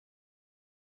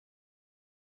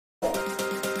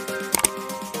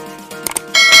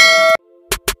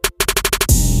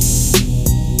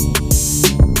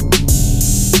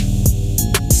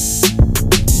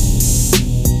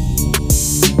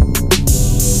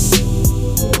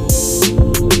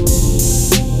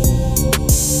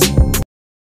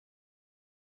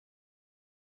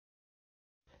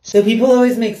So people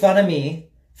always make fun of me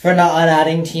for not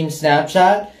unadding Team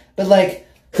Snapchat, but like,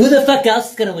 who the fuck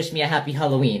else is gonna wish me a happy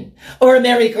Halloween? Or a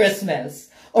Merry Christmas?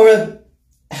 Or a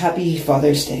Happy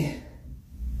Father's Day?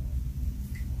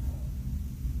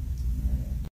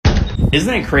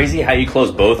 Isn't it crazy how you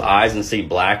close both eyes and see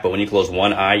black, but when you close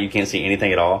one eye, you can't see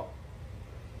anything at all?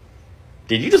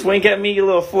 Did you just wink at me, you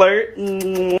little flirt?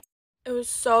 It was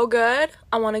so good,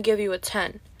 I want to give you a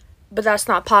 10. But that's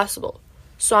not possible.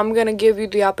 So I'm gonna give you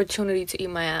the opportunity to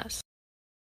eat my ass.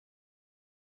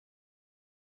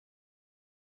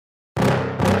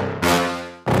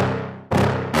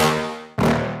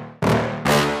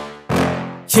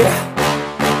 Yeah.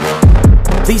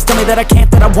 Please tell me that I can't,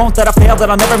 that I won't, that I fail, that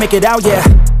I'll never make it out, yeah.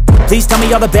 Please tell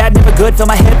me all the bad, never good, fill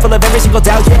my head full of every single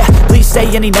doubt, yeah. Please say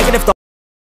any negative thought.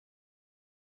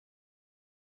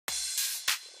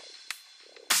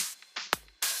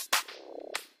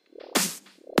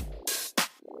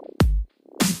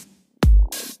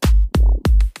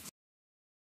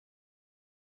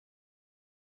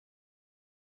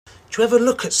 Do you ever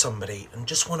look at somebody and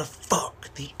just want to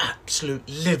fuck the absolute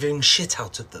living shit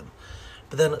out of them?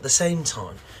 But then at the same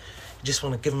time, you just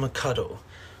want to give them a cuddle,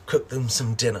 cook them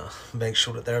some dinner, make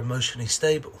sure that they're emotionally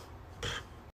stable.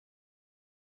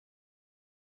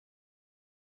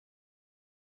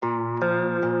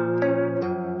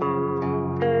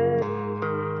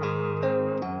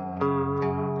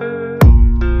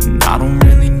 I don't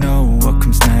really know what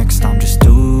comes next, I'm just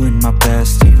doing my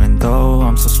best, even though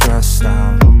I'm so stressed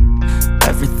out.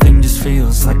 Everything just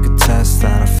feels like a test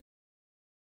that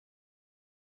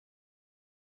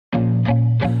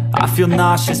I feel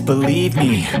nauseous, believe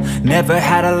me. Never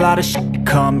had a lot of shit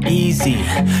come easy.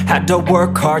 Had to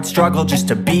work hard, struggle just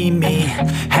to be me.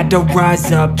 Had to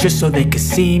rise up just so they could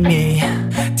see me.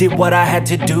 Did what I had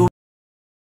to do.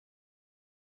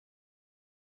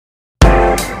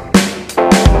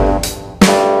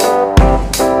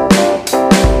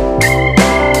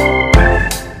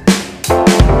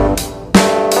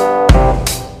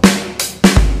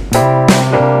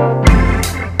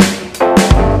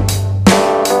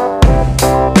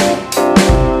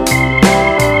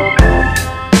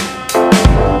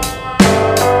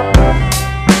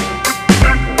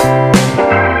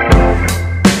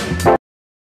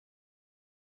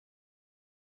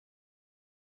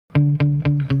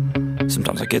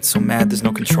 Sometimes I get so mad, there's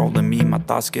no controlling me. My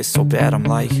thoughts get so bad, I'm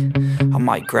like, I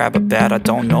might grab a bat, I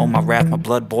don't know. My wrath, my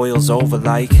blood boils over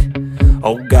like,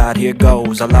 oh God, here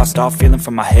goes. I lost all feeling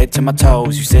from my head to my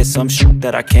toes. You said some shit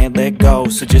that I can't let go,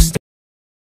 so just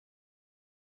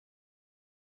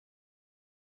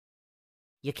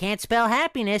You can't spell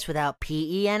happiness without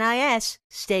P-E-N-I-S.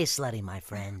 Stay slutty, my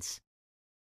friends.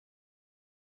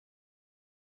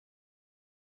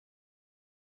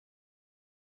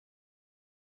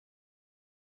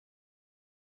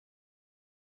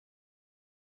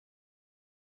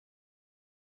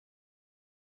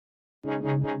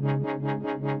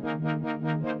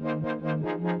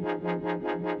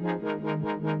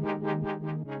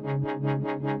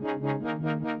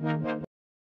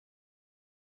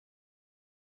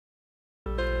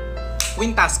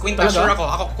 Quintas, sure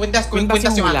ako. Quintas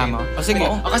yung hula akin. mo. O sige.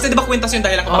 Kasi di ba quintas yung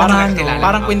dahilan ko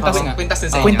Parang quintas din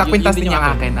sa inyo. Quintas din yung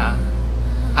akin,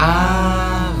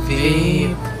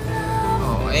 vape.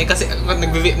 Oh, kasi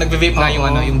nagve-vape nga yung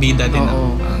yung bida din.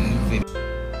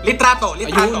 Litrato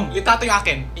yung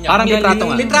akin. Parang litrato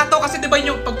nga. Litrato kasi di ba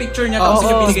yung pag-picture niya tapos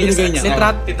yung binigay niya sa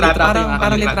litrato.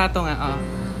 Parang litrato nga.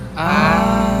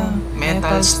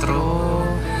 Metal straw.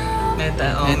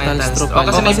 Metal straw.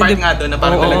 Kasi may part nga doon na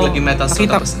parang nalaglag yung metal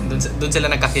straw tapos doon sila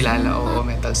nagkakilala. Oo,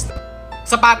 metal straw.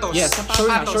 Sapatos. Yes, sure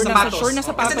na sapatos.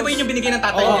 Kasi di ba yun yung binigay ng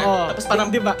tatay niya? Tapos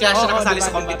parang kaya siya nakasali sa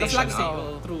competition.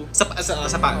 True. Sapatos.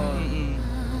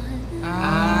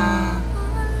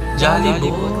 Jolly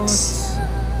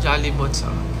Boots.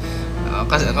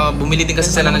 Kasi bumili din kasi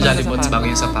sila ng Jolly Boots bago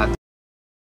yung sapatos.